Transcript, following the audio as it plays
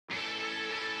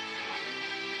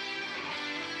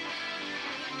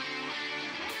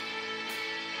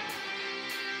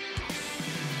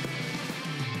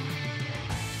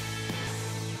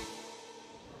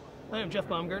I'm Jeff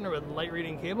Baumgartner with Light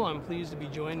Reading Cable. I'm pleased to be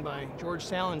joined by George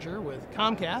Salinger with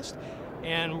Comcast,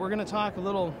 and we're going to talk a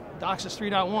little Docsis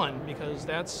 3.1 because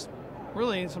that's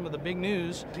really some of the big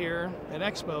news here at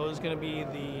Expo is going to be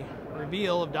the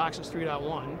reveal of Docsis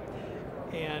 3.1.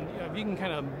 And if you can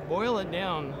kind of boil it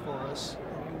down for us,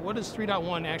 what does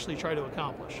 3.1 actually try to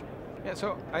accomplish? Yeah,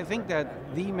 so I think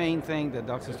that the main thing that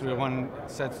Docsis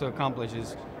 3.1 sets to accomplish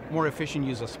is more efficient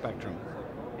use of spectrum.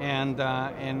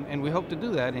 And we hope to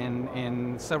do that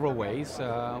in several ways.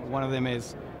 One of them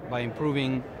is by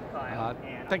improving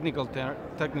technical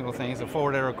things, the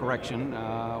forward error correction.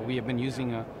 We have been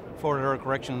using a forward error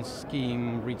correction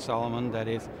scheme, Reed-Solomon, that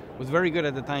was very good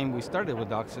at the time we started with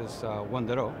Docsis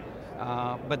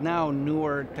 1.0. But now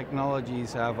newer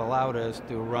technologies have allowed us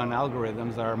to run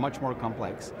algorithms that are much more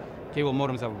complex. Cable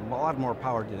modems have a lot more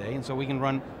power today, and so we can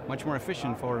run much more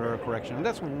efficient forward error correction. And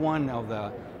that's one of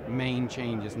the main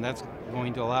changes, and that's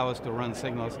going to allow us to run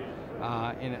signals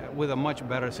with a much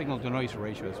better signal-to-noise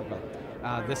ratio as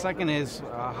well. The second is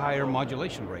higher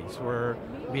modulation rates, where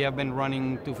we have been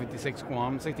running 256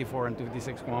 QAM, 64 and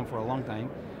 256 QAM for a long time.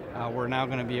 We're now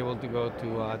going to be able to go to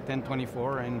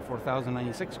 1024 and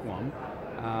 4096 QAM,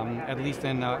 at least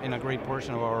in a great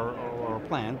portion of our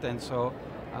plant. And so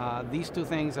these two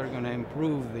things are going to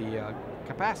improve the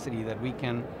capacity that we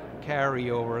can carry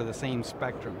over the same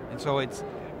spectrum. And so it's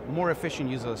more efficient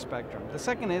use of the spectrum. The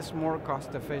second is more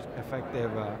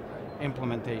cost-effective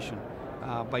implementation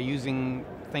by using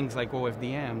things like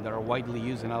OFDM that are widely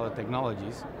used in other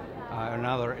technologies, in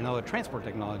other transport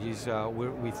technologies.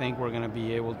 We think we're going to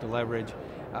be able to leverage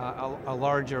a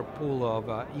larger pool of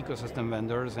ecosystem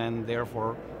vendors and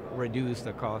therefore reduce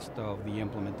the cost of the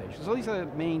implementation. So these are the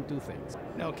main two things.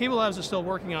 Now, Cable Labs is still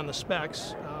working on the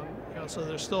specs, so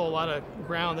there's still a lot of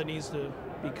ground that needs to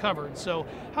be covered. So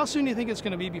how soon do you think it's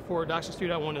going to be before Docsis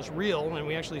 3.1 is real and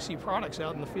we actually see products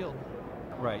out in the field?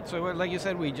 Right, so like you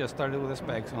said, we just started with the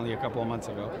specs only a couple of months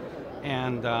ago.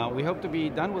 And we hope to be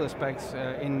done with the specs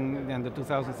in the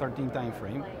 2013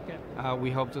 timeframe. Okay. We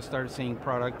hope to start seeing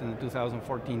product in the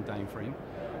 2014 timeframe.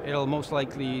 It'll most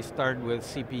likely start with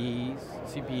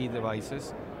CPE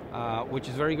devices, which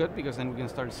is very good because then we can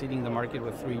start seeding the market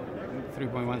with 3.1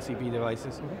 CPE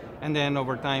devices. Mm-hmm. And then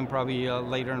over time, probably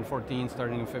later in 14,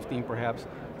 starting in 15 perhaps,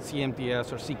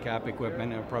 CMTS or CCAP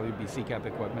equipment, it'll probably be CCAP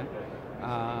equipment.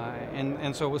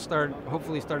 And so we'll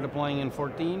hopefully start deploying in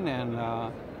 14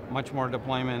 and much more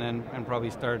deployment and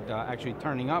probably start actually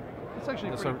turning up. It's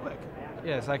actually pretty quick.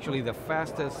 Yeah, it's actually the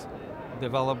fastest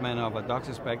development of a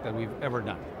Docsis spec that we've ever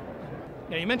done.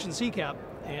 Now you mentioned CCAP,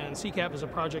 and CCAP is a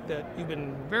project that you've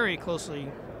been very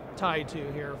closely tied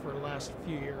to here for the last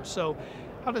few years. So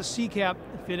how does CCAP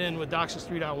fit in with Docsis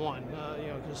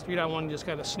 3.1? Does 3.1 just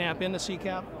kind of snap into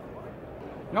CCAP?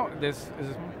 No, this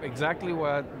is exactly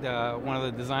what one of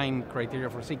the design criteria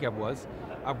for CCAP was,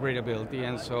 upgradability.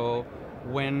 And so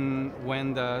when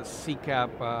the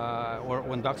CCAP, or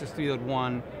when Docsis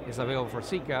 3.1 is available for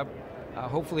CCAP,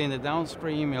 hopefully in the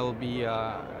downstream it'll be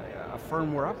a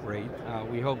firmware upgrade.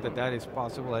 We hope that is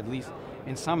possible, at least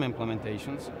in some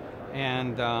implementations.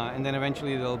 And then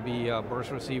eventually there'll be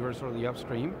burst receivers for the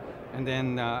upstream. And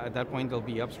then at that point there'll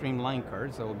be upstream line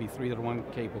cards that will be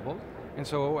 3.1 capable. And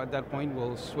so at that point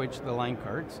we'll switch the line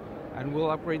cards and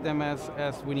we'll upgrade them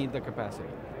as we need the capacity.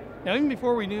 Now, even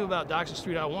before we knew about Docsis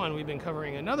 3.1, we've been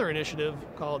covering another initiative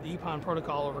called the EPON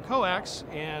protocol over coax,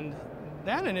 and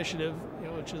that initiative,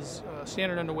 which is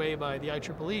standard underway by the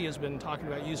IEEE, has been talking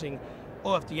about using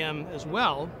OFDM as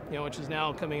well, which is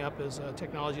now coming up as a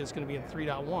technology that's going to be in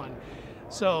 3.1.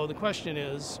 So the question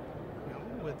is,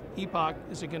 with EPOC,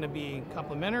 is it going to be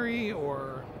complementary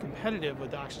or competitive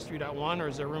with Docsis 3.1, or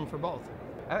is there room for both?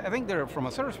 I think from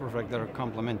a service perspective, they're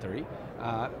complementary.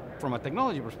 From a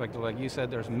technology perspective, like you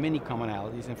said, there's many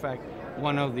commonalities. In fact,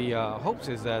 one of the hopes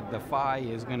is that the PHY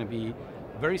is going to be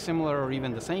very similar or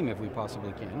even the same if we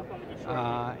possibly can.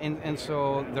 And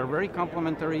so they're very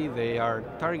complementary. They are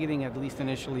targeting, at least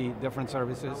initially, different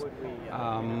services.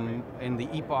 In the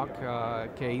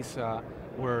EPOC case,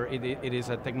 where it is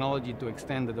a technology to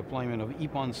extend the deployment of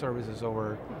EPON services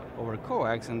over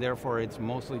coax, and therefore it's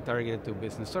mostly targeted to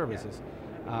business services.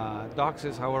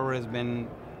 Docsis, however,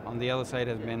 on the other side,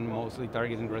 has been mostly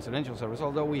targeting residential service,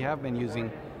 although we have been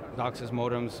using Docsis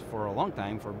modems for a long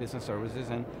time for business services,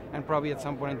 and probably at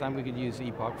some point in time we could use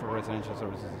EPOC for residential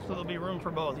services as well. So there'll be room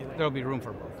for both, you think? There'll be room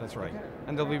for both, that's right. Okay.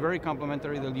 And they'll be very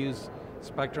complementary. They'll use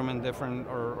spectrum in different,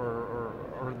 or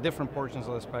different portions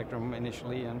of the spectrum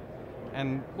initially,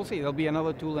 and we'll see. There'll be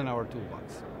another tool in our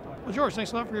toolbox. Well, George,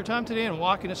 thanks a lot for your time today and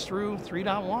walking us through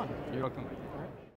 3.1. You're welcome.